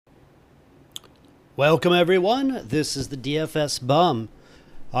Welcome everyone, this is the DFS Bum.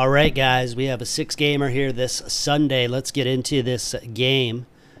 Alright guys, we have a 6-gamer here this Sunday. Let's get into this game.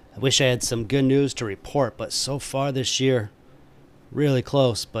 I wish I had some good news to report, but so far this year, really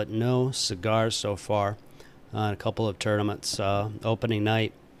close, but no cigars so far on a couple of tournaments. Opening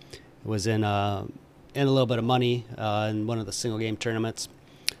night was in a little bit of money in one of the single game tournaments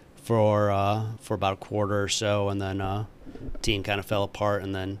for about a quarter or so, and then team kind of fell apart,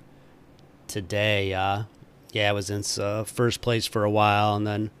 and then today, I was in first place for a while, and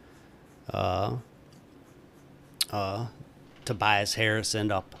then Tobias Harris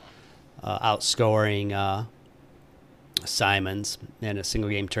ended up outscoring Simons in a single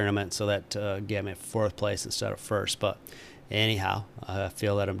game tournament, so that gave me fourth place instead of first. But anyhow, I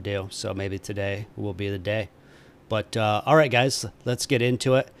feel that I'm due, so maybe today will be the day. But all right, guys, let's get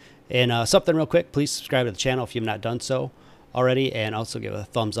into it. And something real quick, please subscribe to the channel if you've not done so already, and also give it a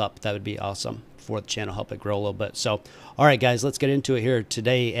thumbs up. That would be awesome for the channel, help it grow a little bit. So all right guys, let's get into it here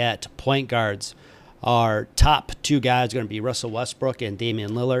today. At point guards, our top two guys are going to be Russell Westbrook and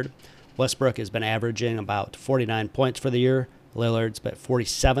Damian Lillard. Westbrook has been averaging about 49 points for the year. Lillard's about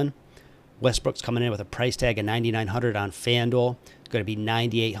 47. Westbrook's coming in with a price tag of $9,900 on Fanduel. It's going to be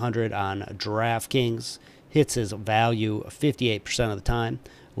 $9,800 on Draftkings. Hits his value 58% of the time.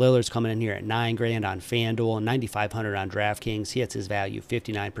 Lillard's coming in here at $9,000 on Fanduel and $9,500 on DraftKings. He hits his value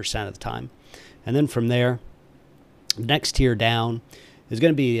 59% of the time. And then from there, next tier down is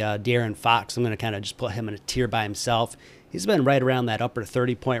going to be De'Aaron Fox. I'm going to kind of just put him in a tier by himself. He's been right around that upper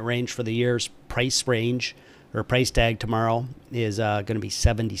 30-point range for the year's price range, or price tag tomorrow is going to be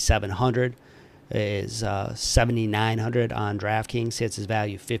 $7,700. Is $7,900 on DraftKings. Hits his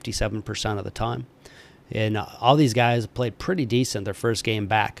value 57% of the time. And all these guys played pretty decent their first game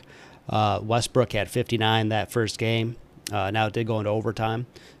back. Westbrook had 59 that first game. Now it did go into overtime,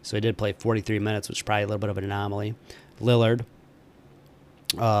 so he did play 43 minutes, which is probably a little bit of an anomaly. Lillard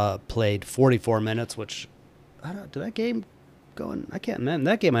played 44 minutes, which, did that game go in? I can't remember.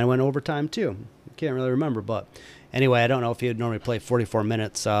 That game I went overtime too. I can't really remember, but anyway, I don't know if he would normally play 44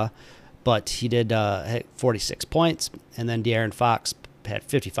 minutes, but he did hit 46 points, and then De'Aaron Fox had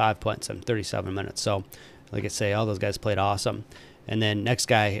 55 points in 37 minutes. So, like I say, all those guys played awesome. And then next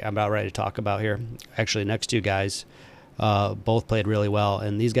guy I'm about ready to talk about here, actually next two guys, both played really well.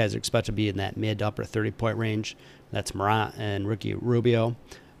 And these guys are expected to be in that mid to upper 30-point range. That's Morant and Ricky Rubio.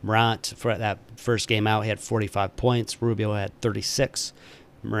 Morant, for that first game out, he had 45 points. Rubio had 36.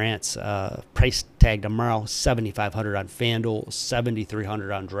 Morant's price tag tomorrow, $7,500 on Fanduel,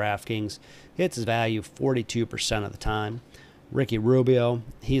 $7,300 on DraftKings. Hits his value 42% of the time. Ricky Rubio,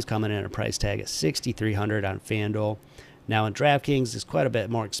 he's coming in at a price tag at $6,300 on Fanduel. Now in DraftKings, it's quite a bit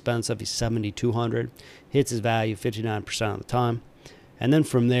more expensive. He's $7,200. Hits his value 59% of the time. And then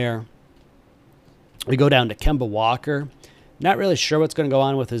from there, we go down to Kemba Walker. Not really sure what's going to go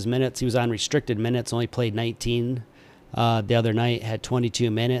on with his minutes. He was on restricted minutes, only played 19 the other night, had 22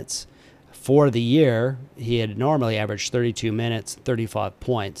 minutes. For the year, he had normally averaged 32 minutes, 35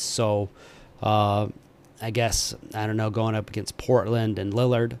 points. So, I guess, I don't know, going up against Portland and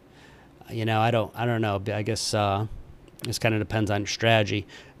Lillard, I don't know. I guess this kind of depends on your strategy.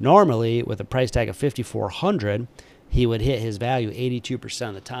 Normally, with a price tag of $5,400, he would hit his value 82%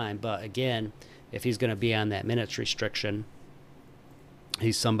 of the time. But again, if he's going to be on that minutes restriction,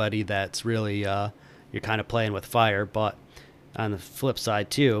 he's somebody that's really you're kind of playing with fire. But on the flip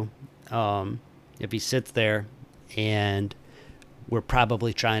side too, if he sits there and we're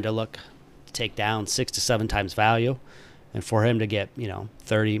probably trying to take down 6 to 7 times value, and for him to get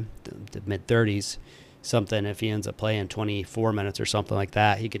 30 to mid 30s something, if he ends up playing 24 minutes or something like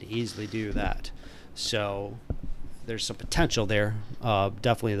that, he could easily do that. So there's some potential there.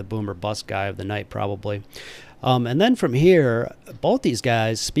 Definitely the boom or bust guy of the night probably. And then from here, both these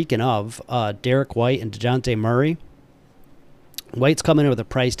guys, speaking of Derek White and DeJounte Murray, White's coming in with a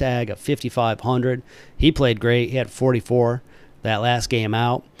price tag of $5,500. He played great. He had 44 that last game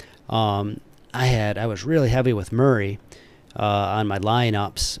out. I was really heavy with Murray on my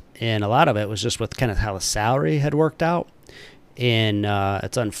lineups, and a lot of it was just with kind of how the salary had worked out. And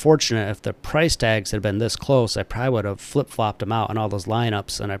it's unfortunate, if the price tags had been this close, I probably would have flip-flopped him out on all those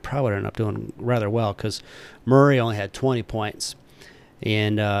lineups, and I probably would end up doing rather well, because Murray only had 20 points,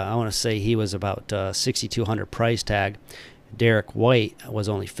 and I want to say he was about 6,200 price tag. Derek White was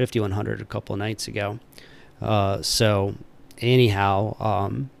only 5,100 a couple of nights ago. So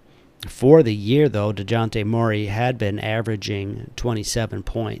anyhow, for the year, though, DeJounte Murray had been averaging 27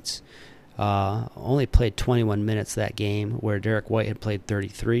 points. Only played 21 minutes that game, where Derek White had played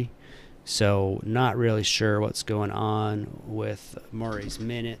 33. So not really sure what's going on with Murray's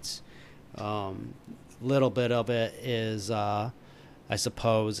minutes. Little bit of it is, I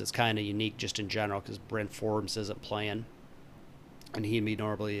suppose, it's kind of unique just in general because Brent Forbes isn't playing, and he'd be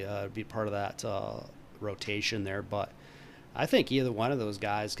normally be part of that rotation there. But I think either one of those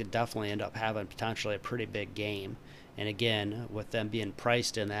guys could definitely end up having potentially a pretty big game. And again, with them being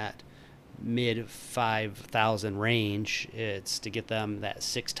priced in that mid 5,000 range, it's to get them that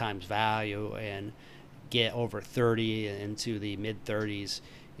 6 times value and get over 30 into the mid 30s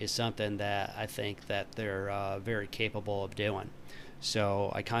is something that I think that they're very capable of doing.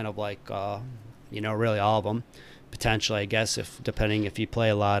 So I kind of like, really all of them. Potentially, I guess, if depending if you play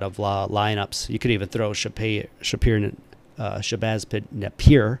a lot of lineups, you could even throw Shabazz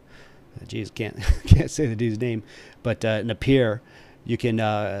Napier. Jeez, can't say the dude's name, but Napier. You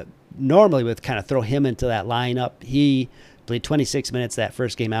can normally with kind of throw him into that lineup. He played 26 minutes that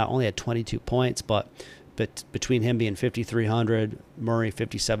first game out, only had 22 points, but between him being 5,300, Murray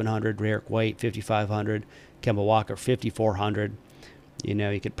 5,700, Eric White 5,500, Kemba Walker 5,400,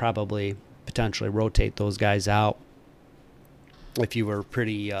 you could probably potentially rotate those guys out if you were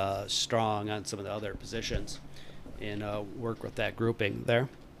pretty strong on some of the other positions and work with that grouping there.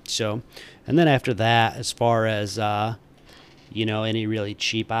 So, and then after that, as far as any really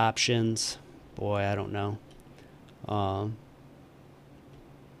cheap options, boy, I don't know.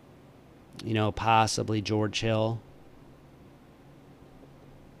 Possibly George Hill.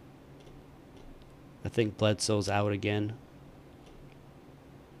 I think Bledsoe's out again.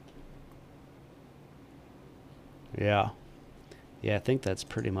 Yeah. Yeah, I think that's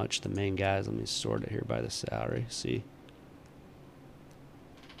pretty much the main guys. Let me sort it here by the salary. See.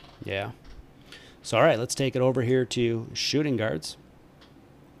 Yeah. So, all right, let's take it over here to shooting guards.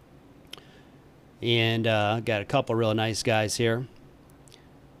 And got a couple real nice guys here.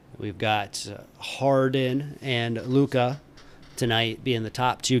 We've got Harden and Luka tonight being the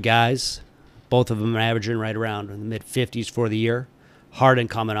top 2 guys. Both of them averaging right around in the mid-50s for the year. Harden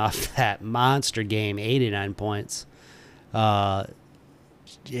coming off that monster game, 89 points.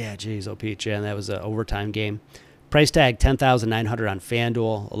 Geez, Pete, and that was an overtime game. Price tag $10,900 on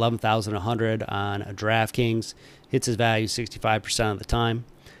Fanduel, $11,100 on Draftkings. Hits his value 65% of the time.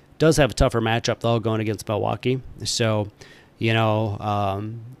 Does have a tougher matchup though going against Milwaukee. So, he's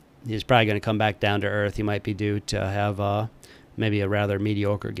probably going to come back down to earth. He might be due to have maybe a rather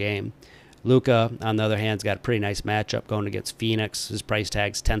mediocre game. Luka, on the other hand, has got a pretty nice matchup going against Phoenix. His price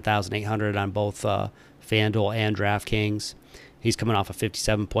tag's $10,800 on both FanDuel and DraftKings. He's coming off a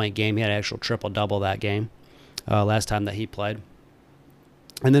 57-point game. He had an actual triple-double that game last time that he played.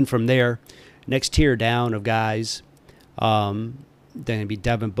 And then from there, next tier down of guys, then it'd be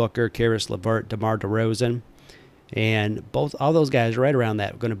Devin Booker, Karis LeVert, DeMar DeRozan. And all those guys are right around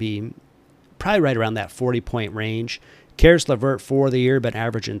that, going to be probably right around that 40-point range. Karis LeVert for the year, been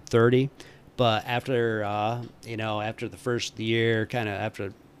averaging 30. But after, after the first of the year, kind of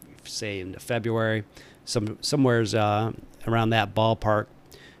after, say, into February, somewhere's around that ballpark,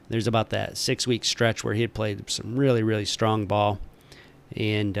 there's about that 6-week stretch where he had played some really, really strong ball.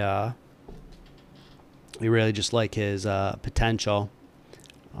 And we really just like his potential.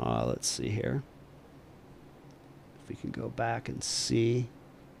 Let's see here. If we can go back and see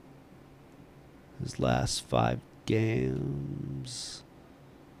his last 5 games.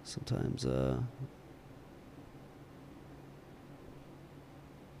 Sometimes,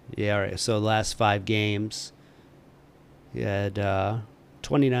 yeah, all right. So last 5 games, he had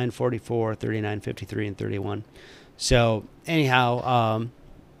 29, 44, 39, 53, and 31. So anyhow,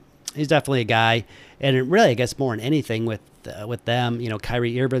 he's definitely a guy, and it really, I guess, more than anything with them,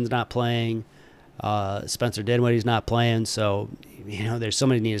 Kyrie Irving's not playing, Spencer Dinwiddie's not playing, so there's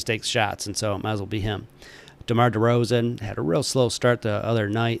somebody needs to take shots, and so it might as well be him. DeMar DeRozan had a real slow start the other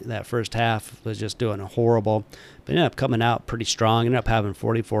night. That first half was just doing horrible, but ended up coming out pretty strong. Ended up having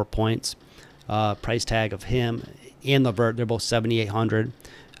 44 points. Price tag of him and LeVert, they're both $7,800.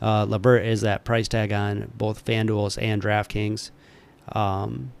 LeVert is that price tag on both FanDuels and DraftKings.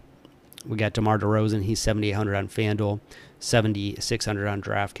 We got DeMar DeRozan. He's $7,800 on FanDuel, $7,600 on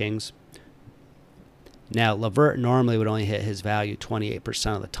DraftKings. Now, LeVert normally would only hit his value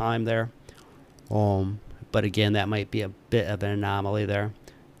 28% of the time there. But again, that might be a bit of an anomaly there.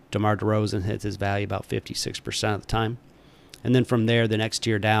 DeMar DeRozan hits his value about 56% of the time. And then from there, the next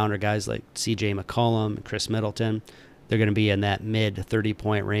tier down are guys like C.J. McCollum and Chris Middleton. They're going to be in that mid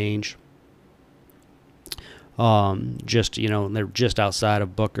 30-point range. They're just outside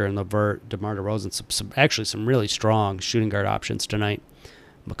of Booker and LeVert, DeMar DeRozan. Actually some really strong shooting guard options tonight.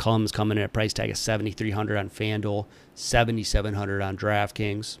 McCollum's coming in at a price tag of $7,300 on FanDuel, $7,700 on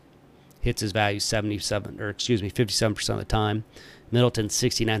DraftKings. Hits his value 57% of the time. Middleton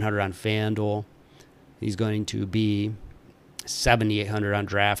 6,900 on Fanduel. He's going to be 7,800 on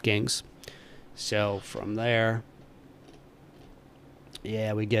DraftKings. So from there,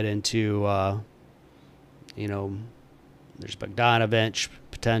 yeah, we get into, there's Bogdanovich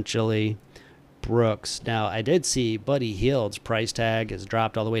potentially, Brooks. Now, I did see Buddy Hield's price tag has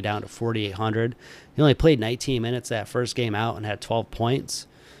dropped all the way down to 4,800. He only played 19 minutes that first game out and had 12 points.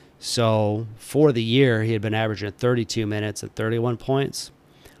 So for the year, he had been averaging 32 minutes and 31 points.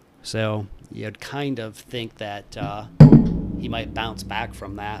 So you'd kind of think that he might bounce back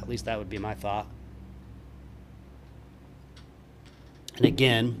from that. At least that would be my thought. And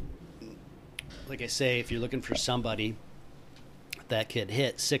again, like I say, if you're looking for somebody that could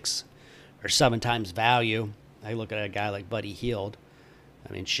hit 6 or 7 times value, I look at a guy like Buddy Hield.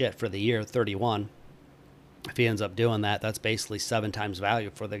 I mean, shit, for the year, 31. If he ends up doing that, that's basically 7 times value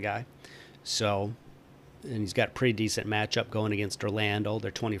for the guy. So, and he's got a pretty decent matchup going against Orlando.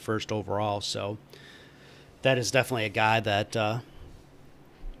 They're 21st overall. So that is definitely a guy that I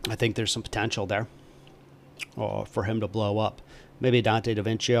think there's some potential there for him to blow up. Maybe Dante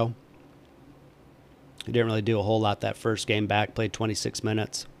DaVincio. He didn't really do a whole lot that first game back. Played 26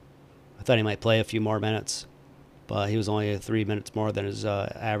 minutes. I thought he might play a few more minutes, but he was only 3 minutes more than his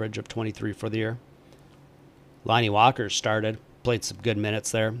average of 23 for the year. Lonnie Walker started, played some good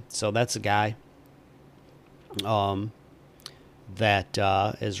minutes there. So that's a guy that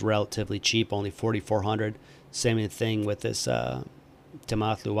is relatively cheap, only 4,400. Same thing with this Timoth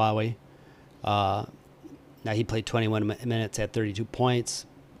Luwawi. Now he played 21 minutes, had 32 points.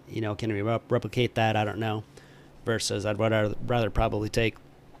 Can we replicate that? I don't know. Versus I'd rather probably take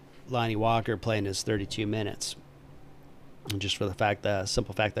Lonnie Walker playing his 32 minutes, just for the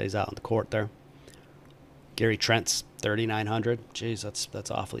simple fact that he's out on the court there. Gary Trent's 3,900. Jeez,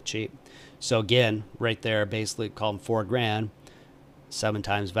 that's awfully cheap. So again, right there, basically call him $4,000, 7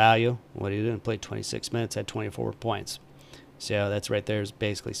 times value. What he did, played 26 minutes, had 24 points. So that's right there is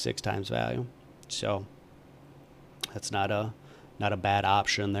basically 6 times value. So that's not a bad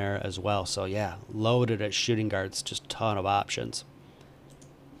option there as well. So yeah, loaded at shooting guards, just a ton of options.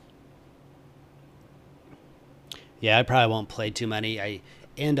 Yeah, I probably won't play too many. I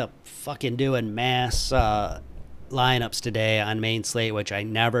end up fucking doing mass lineups today on main slate, which I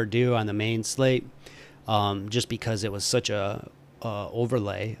never do on the main slate, just because it was such a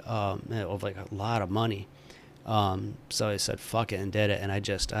overlay of like a lot of money. So I said fuck it and did it, and I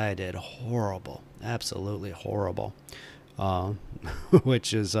did horrible, absolutely horrible.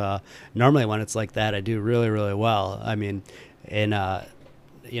 Which is normally when it's like that, I do really, really well. I mean, and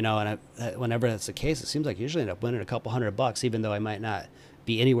whenever that's the case, it seems like I usually end up winning a couple $100, even though I might not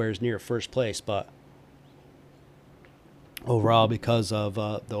be anywhere near first place. But overall, because of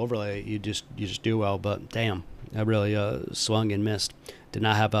the overlay, you just do well. But damn, I really swung and missed. Did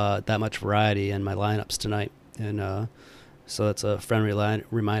not have that much variety in my lineups tonight, and so that's a friendly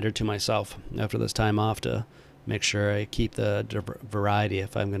reminder to myself after this time off to make sure I keep the variety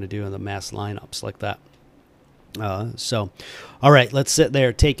if I'm going to do in the mass lineups like that. All right, let's sit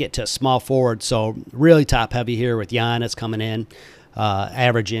there, take it to small forward. So really top heavy here with Giannis coming in,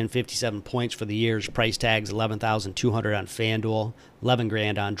 averaging 57 points for the year's price tags, 11,200 on Fanduel, 11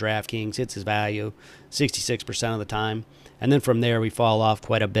 grand on DraftKings. Hits his value 66% of the time. And then from there, we fall off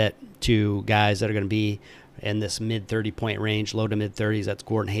quite a bit to guys that are going to be in this mid 30-point range, low to mid 30s. That's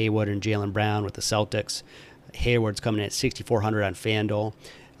Gordon Hayward and Jaylen Brown with the Celtics. Hayward's coming in at 6,400 on Fanduel.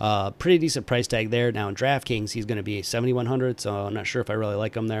 Pretty decent price tag there. Now in DraftKings, he's going to be 7,100, so I'm not sure if I really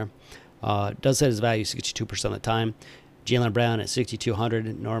like him there. Does set his value 62% of the time. Jaylen Brown at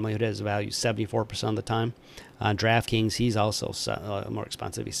 6,200. Normally it has a value 74% of the time. On DraftKings, he's also more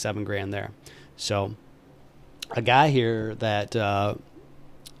expensive. He's $7,000 there. So a guy here that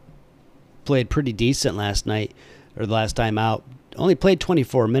played pretty decent last night, or the last time out. Only played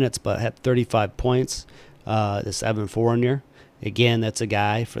 24 minutes, but had 35 points. This Evan Fournier. Again, that's a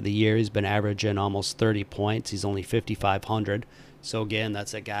guy for the year. He's been averaging almost 30 points. He's only 5,500. So again,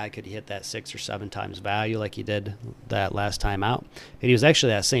 that's a guy could hit that 6 or 7 times value like he did that last time out. And he was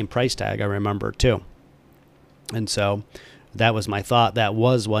actually that same price tag, I remember, too. And so that was my thought. That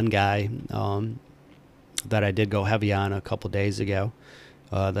was one guy that I did go heavy on a couple days ago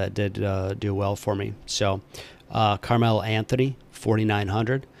that did do well for me. So Carmelo Anthony,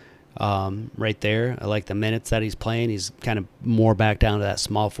 4,900. Right there. I like the minutes that he's playing. He's kind of more back down to that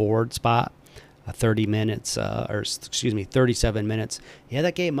small forward spot. 37 minutes. Yeah,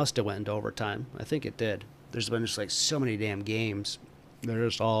 that game must have went into overtime. I think it did. There's been just like so many damn games. They're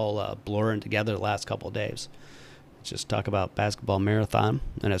just all blurring together the last couple of days. Just talk about basketball marathon,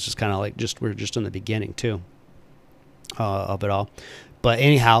 and it's just kind of like we're just in the beginning too. of it all. But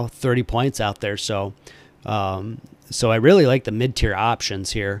anyhow, 30 points out there. So I really like the mid-tier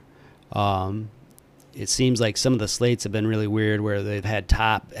options here. It seems like some of the slates have been really weird where they've had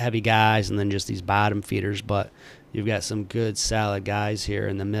top heavy guys and then just these bottom feeders, but you've got some good solid guys here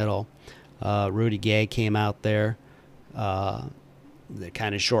in the middle. Rudy Gay came out there. They're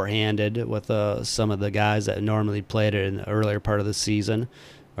kind of shorthanded with some of the guys that normally played it in the earlier part of the season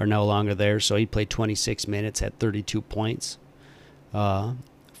are no longer there. So he played 26 minutes, had 32 points.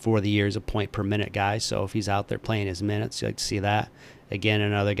 For the year as a point per minute guy. So if he's out there playing his minutes, you like to see that. Again,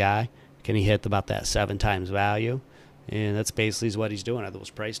 another guy. Can he hit about that 7 times value? And that's basically what he's doing at those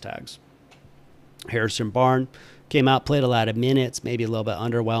price tags. Harrison Barnes came out, played a lot of minutes, maybe a little bit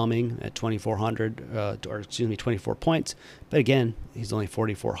underwhelming at 24 points. But again, he's only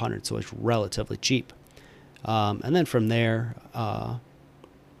 4,400, so it's relatively cheap. And then from there,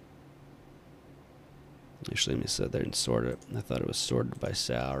 actually, let me sit there and sort it. I thought it was sorted by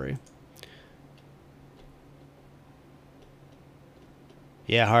salary.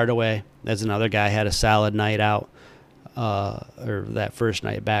 Yeah, Hardaway. That's another guy. Had a solid night out, or that first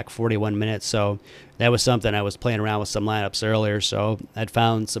night back, 41 minutes. So that was something I was playing around with some lineups earlier. So I'd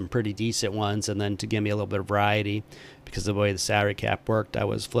found some pretty decent ones, and then to give me a little bit of variety, because of the way the salary cap worked, I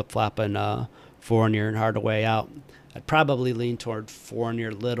was flip-flopping Fournier and Hardaway out. I'd probably lean toward Fournier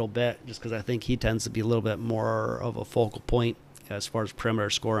a little bit, just because I think he tends to be a little bit more of a focal point as far as perimeter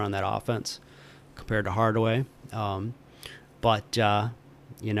score on that offense compared to Hardaway. But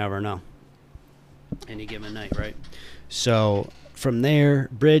you never know. Any given night, right? So from there,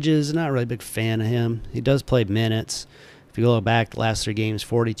 Bridges, not really a big fan of him. He does play minutes. If you go back the last 3 games,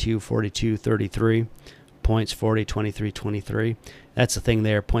 42, 42, 33. Points, 40, 23, 23. That's the thing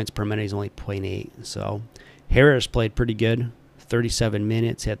there. Points per minute, he's only 0.8. So Harris played pretty good. 37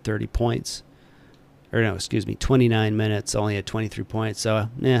 minutes, had 30 points. Or no, excuse me, 29 minutes, only had 23 points. So,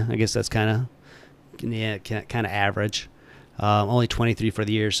 yeah, I guess that's kind of average. Only 23 for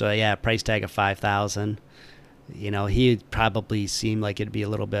the year. So, yeah, price tag of 5,000. You know, he probably seemed like it'd be a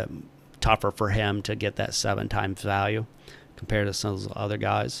little bit tougher for him to get that 7 times value compared to some of those other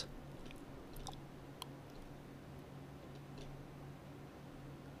guys.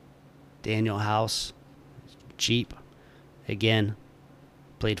 Daniel House, cheap. Again,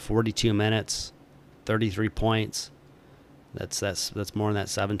 played 42 minutes, 33 points. That's more than that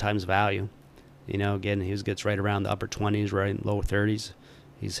 7 times value. You know, again, he gets right around the upper 20s, right, low 30s.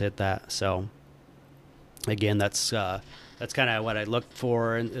 He's hit that. So, again, that's kind of what I look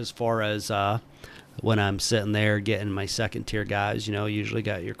for as far as when I'm sitting there getting my second tier guys. You know, usually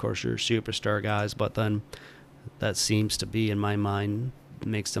got your, of course, your superstar guys, but then that seems to be, in my mind,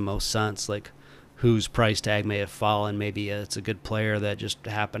 makes the most sense. Like, whose price tag may have fallen. Maybe it's a good player that just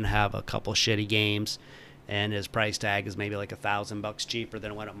happened to have a couple shitty games, and his price tag is maybe like $1,000 cheaper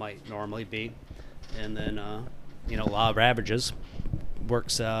than what it might normally be. And then, you know, law of averages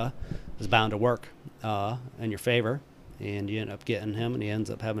works is bound to work in your favor, and you end up getting him, and he ends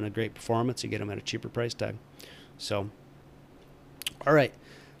up having a great performance. You get him at a cheaper price tag. So, all right,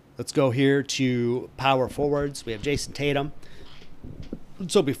 let's go here to power forwards. We have Jason Tatum.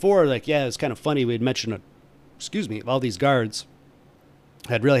 So before, like, yeah, it's kind of funny. We had mentioned, all these guards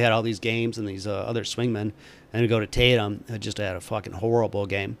had really had all these games and these other swingmen, and we go to Tatum, who just had a fucking horrible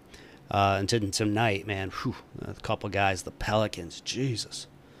game. And tonight, man, a couple guys, the Pelicans, Jesus.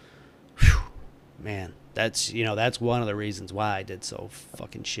 Whew, man, that's one of the reasons why I did so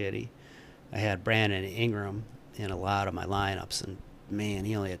fucking shitty. I had Brandon Ingram in a lot of my lineups, and, man,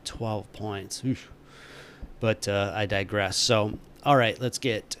 he only had 12 points. Whew. But I digress. So, all right, let's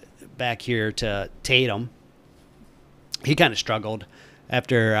get back here to Tatum. He kind of struggled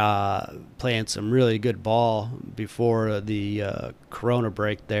after playing some really good ball before the Corona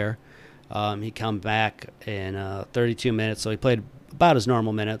break there. He come back in 32 minutes, so he played about his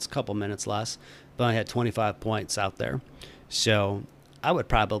normal minutes, a couple minutes less, but only had 25 points out there. So I would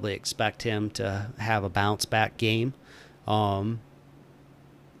probably expect him to have a bounce-back game. With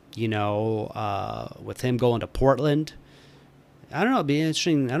him going to Portland, I don't know, it'd be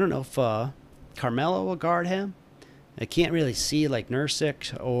interesting. I don't know if Carmelo will guard him. I can't really see, like,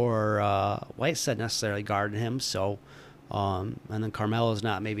 Nurkic or Whiteside necessarily guarding him, so... and then Carmelo's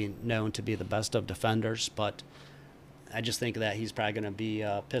not maybe known to be the best of defenders, but I just think that he's probably going to be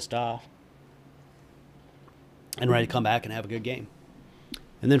pissed off and ready to come back and have a good game.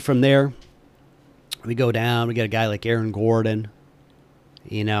 And then from there, we go down. We got a guy like Aaron Gordon,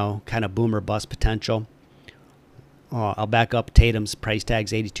 kind of boomer bust potential. I'll back up Tatum's price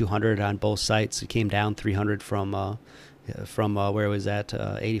tag's 8,200 on both sites. It came down 300 from where it was at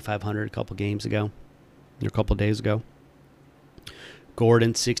 8,500 a couple games ago, or a couple days ago.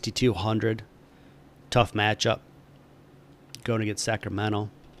 Gordon, 6,200. Tough matchup. Going against Sacramento.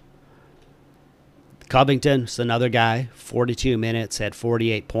 Covington is another guy. 42 minutes, had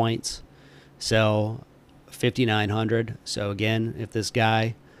 48 points. So 5,900. So again, if this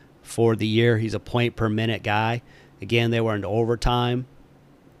guy for the year, he's a point per minute guy. Again, they were in overtime.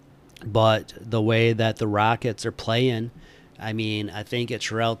 But the way that the Rockets are playing, I mean, I think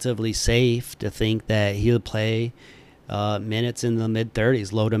it's relatively safe to think that he'll play minutes in the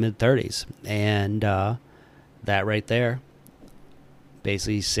mid-30s, low to mid-30s. And that right there,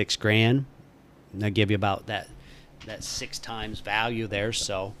 basically $6,000. They'll give you about that 6 times value there.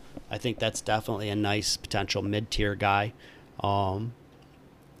 So I think that's definitely a nice potential mid-tier guy. In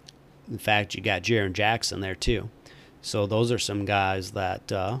fact, you got Jaren Jackson there too. So those are some guys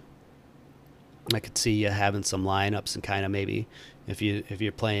that I could see you having some lineups, and kind of maybe if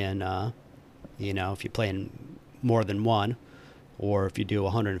you're playing, if you're playing more than one, or if you do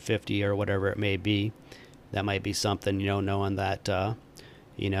 150 or whatever it may be, that might be something, knowing that,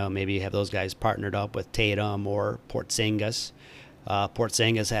 maybe you have those guys partnered up with Tatum or Porzingis.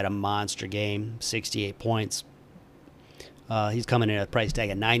 Porzingis had a monster game, 68 points. He's coming in at a price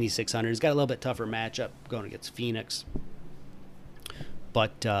tag at 9,600. He's got a little bit tougher matchup going against Phoenix.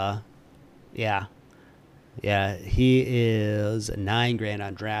 But, yeah, he is $9,000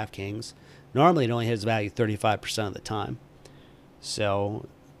 on DraftKings. Normally, it only hits value 35% of the time. So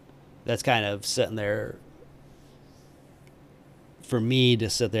that's kind of sitting there for me to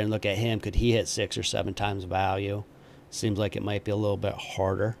sit there and look at him. Could he hit 6 or 7 times value? Seems like it might be a little bit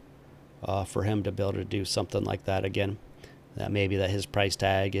harder for him to be able to do something like that again. That maybe that his price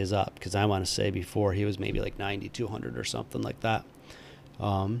tag is up, because I want to say before he was maybe like 9,200 or something like that.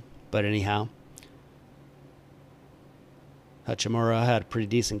 But anyhow, Hachimura had a pretty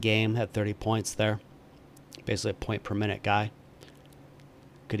decent game, had 30 points there. Basically a point per minute guy.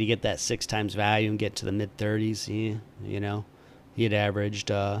 Could he get that 6 times value and get to the mid-30s? Yeah, he had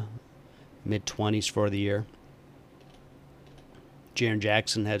averaged mid-20s for the year. Jaren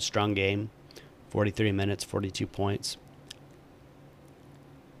Jackson had a strong game, 43 minutes, 42 points.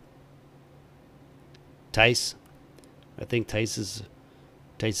 Tice, I think Tice is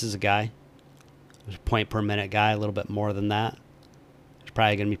a guy. A point per minute guy, a little bit more than that. He's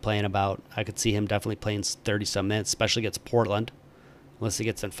probably going to be playing I could see him definitely playing 30-some minutes, especially against Portland, unless he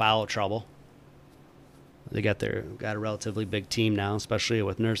gets in foul trouble. They got a relatively big team now, especially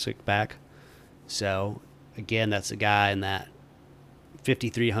with Nurkic back. So, again, that's a guy in that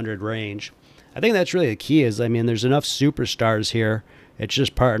 5,300 range. I think that's really the key is, there's enough superstars here. It's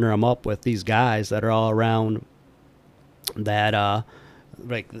just partner them up with these guys that are all around that,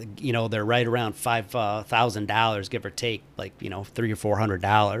 they're right around $5,000, give or take, $300 or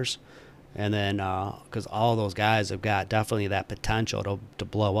 $400. And then, because all those guys have got definitely that potential to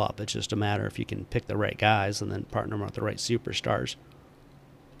blow up. It's just a matter if you can pick the right guys and then partner them with the right superstars.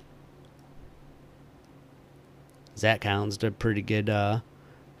 Zach Collins did pretty good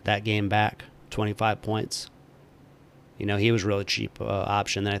that game back, 25 points. He was a really cheap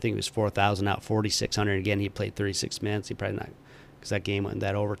option. Then I think it was 4,000 out, 4,600. Again, he played 36 minutes. He probably not, because that game went in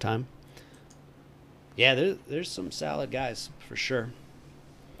that overtime. Yeah, there's some solid guys for sure.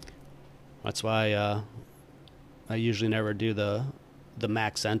 That's why I usually never do the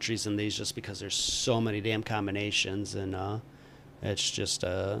max entries in these, just because there's so many damn combinations, and it's just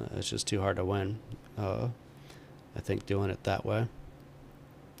too hard to win. I think doing it that way.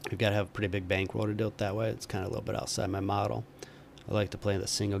 You've got to have a pretty big bankroll to do it that way. It's kind of a little bit outside my model. I like to play the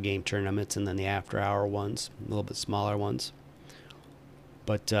single game tournaments and then the after hour ones, a little bit smaller ones.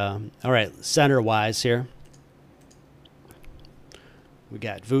 But all right, center wise here, we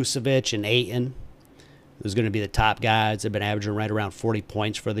got Vucevic and Ayton. Those are going to be the top guys. They've been averaging right around 40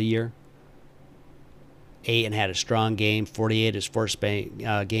 points for the year. Ayton had a strong game, 48 his first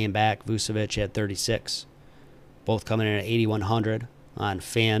game back. Vucevic had 36. Both coming in at 8,100 on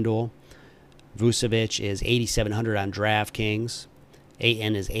Fanduel. Vucevic is 8,700 on DraftKings.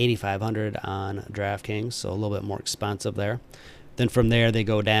 Ayton is 8,500 on DraftKings, so a little bit more expensive there. Then from there they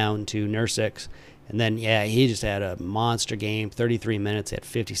go down to Nurkic. And then, he just had a monster game, 33 minutes at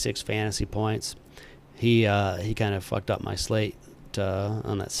 56 fantasy points. He kind of fucked up my slate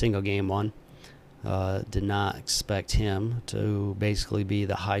on that single game one. Did not expect him to basically be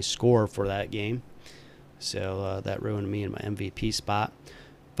the high scorer for that game. So that ruined me in my MVP spot.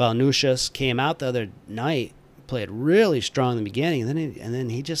 Valanciunas came out the other night, played really strong in the beginning, and then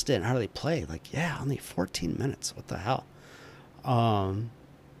he just didn't hardly play. Only 14 minutes. What the hell?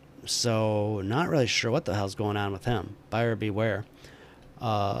 So not really sure what the hell's going on with him. Buyer beware.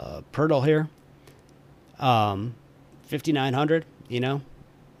 Pirtle here, 5,900.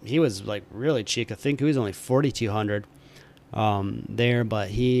 he was like really cheap. I think he was only 4,200 there,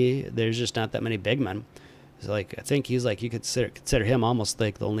 but there's just not that many big men. So like I think he's like you could consider him almost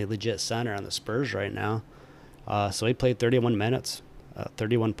like the only legit center on the Spurs right now. So he played 31 minutes,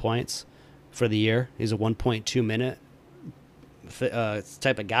 31 points for the year. He's a 1.2 minute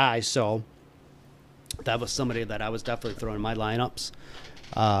type of guy. So that was somebody that I was definitely throwing in my lineups.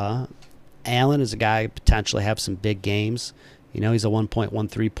 Allen is a guy who potentially have some big games. He's a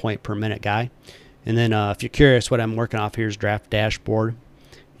 1.13 point per minute guy. And then if you're curious what I'm working off, here's Draft Dashboard.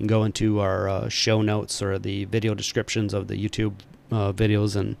 You can go into our show notes or the video descriptions of the YouTube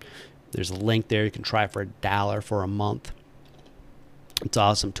videos, and there's a link there. You can try for $1 for a month. It's an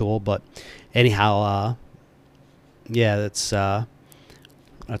awesome tool. But anyhow, yeah, that's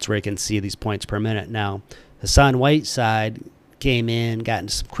where you can see these points per minute. Now, Hassan Whiteside came in, got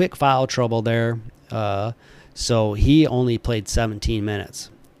into some quick foul trouble there. So he only played 17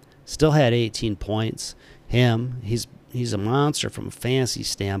 minutes. Still had 18 points. He's a monster from a fantasy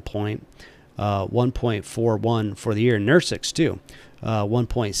standpoint. 1.41 for the year. Nursics too.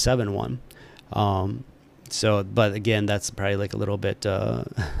 1.71. But again, that's probably like a little bit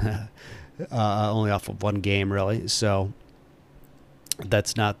only off of one game really. So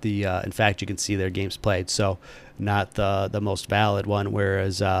that's not the. In fact, you can see their games played. So not the most valid one.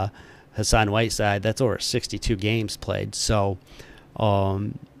 Whereas Hassan Whiteside, that's over 62 games played. So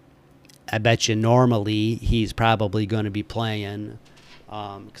I bet you normally he's probably going to be playing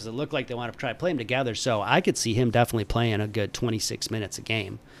because it looked like they want to try to play him together. So I could see him definitely playing a good 26 minutes a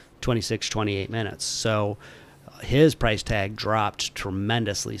game, 26, 28 minutes. So his price tag dropped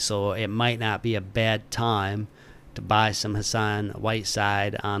tremendously. So it might not be a bad time to buy some Hassan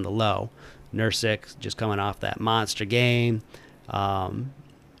Whiteside on the low. Nursic just coming off that monster game.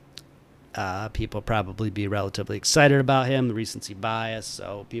 People probably be relatively excited about him, the recency bias,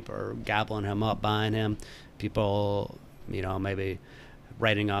 so people are gobbling him up, buying him. People, maybe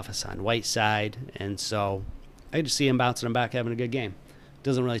writing off Hassan Whiteside, and so I just see him bouncing him back, having a good game.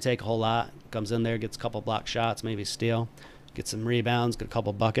 Doesn't really take a whole lot. Comes in there, gets a couple block shots, maybe a steal, gets some rebounds, get a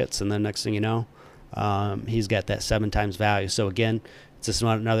couple buckets, and then next thing you know, he's got that 7 times value. So again, it's just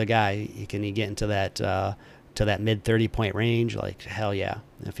not another guy. Can he get into that to that mid 30-point range? Like hell yeah!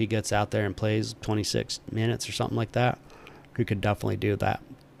 If he gets out there and plays 26 minutes or something like that, he could definitely do that.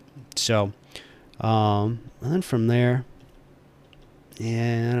 So, and then from there,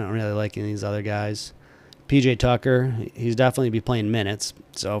 yeah, I don't really like any of these other guys. PJ Tucker, he's definitely be playing minutes.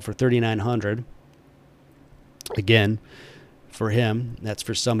 So for 3,900, again, for him, that's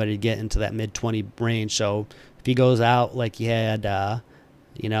for somebody to get into that mid 20 range. So if he goes out like he had, that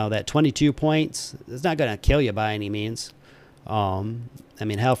 22 points, it's not going to kill you by any means. Hell,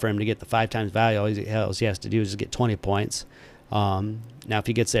 for him to get the 5 times value, all he has to do is just get 20 points. Now, if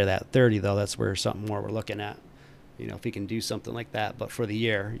he gets there that 30, though, that's where something more we're looking at. If he can do something like that. But for the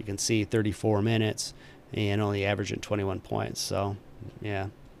year, you can see 34 minutes and only averaging 21 points. So, yeah,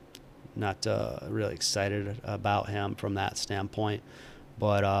 not really excited about him from that standpoint.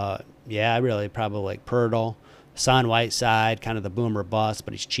 But, I really probably like Pirtle. Hassan Whiteside, kind of the boomer bust,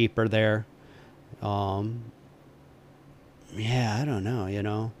 but he's cheaper there. I don't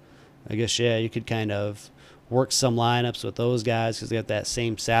know, I guess, you could kind of work some lineups with those guys because they got that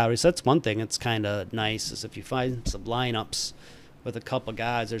same salary. So that's one thing that's kind of nice is if you find some lineups with a couple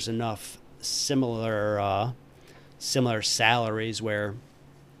guys, there's enough similar salaries where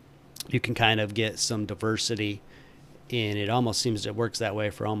you can kind of get some diversity. And it almost seems it works that way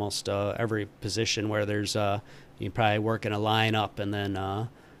for almost every position where there's you can probably work in a lineup and then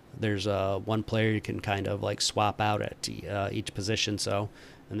there's one player you can kind of like swap out at each position. So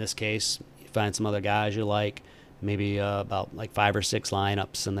in this case, you find some other guys you like, maybe about like 5 or 6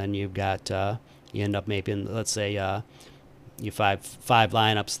 lineups, and then you've got you end up maybe let's say you five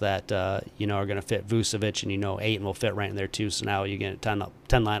lineups that are going to fit Vucevic, and 8 will fit right in there too. So now you get 10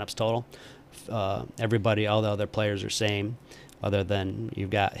 lineups total. Everybody, all the other players are same, other than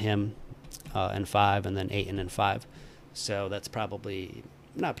you've got him and 5, and then 8 and then 5. So that's probably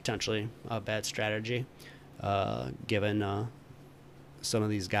not potentially a bad strategy, given some of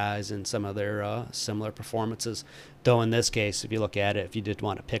these guys and some of their similar performances. Though in this case, if you look at it, if you did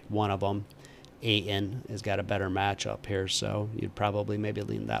want to pick one of them, Ayton has got a better matchup here, so you'd probably maybe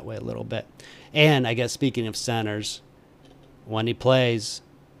lean that way a little bit. And I guess speaking of centers, when he plays,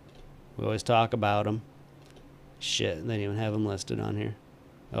 we always talk about him. Shit, they didn't even have him listed on here.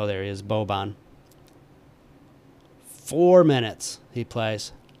 Oh, there he is, Boban. 4 minutes he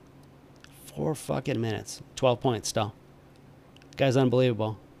plays. 4 fucking minutes. 12 points still. Guy's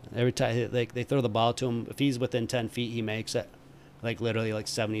unbelievable. Every time they throw the ball to him, if he's within 10 feet, he makes it. like literally like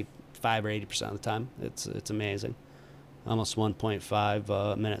 75 or 80% of the time. It's amazing. Almost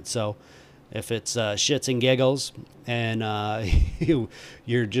 1.5 minutes. So if it's shits and giggles and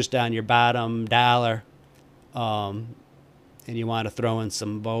you're just on your bottom dollar, and you want to throw in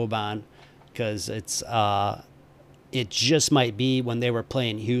some Boban, because it just might be when they were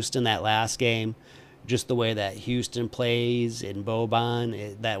playing Houston that last game, just the way that Houston plays in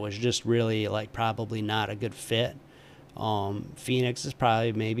Boban, that was just really like probably not a good fit. Phoenix is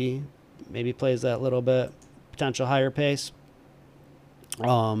probably maybe plays that little bit potential higher pace.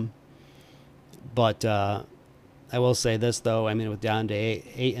 But I will say this though, I mean, with DeAndre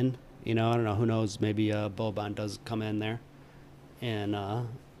Ayton, I don't know, who knows, maybe Boban does come in there, and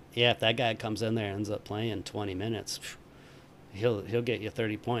yeah, if that guy comes in there and ends up playing 20 minutes, he'll get you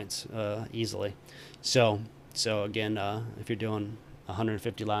 30 points easily. So again, if you're doing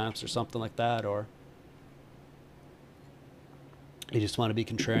 150 lineups or something like that, or you just want to be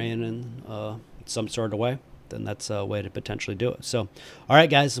contrarian in some sort of way, then that's a way to potentially do it. So, all right,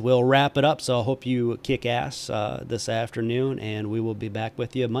 guys, we'll wrap it up. So I hope you kick ass this afternoon, and we will be back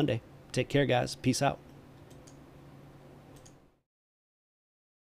with you Monday. Take care, guys. Peace out.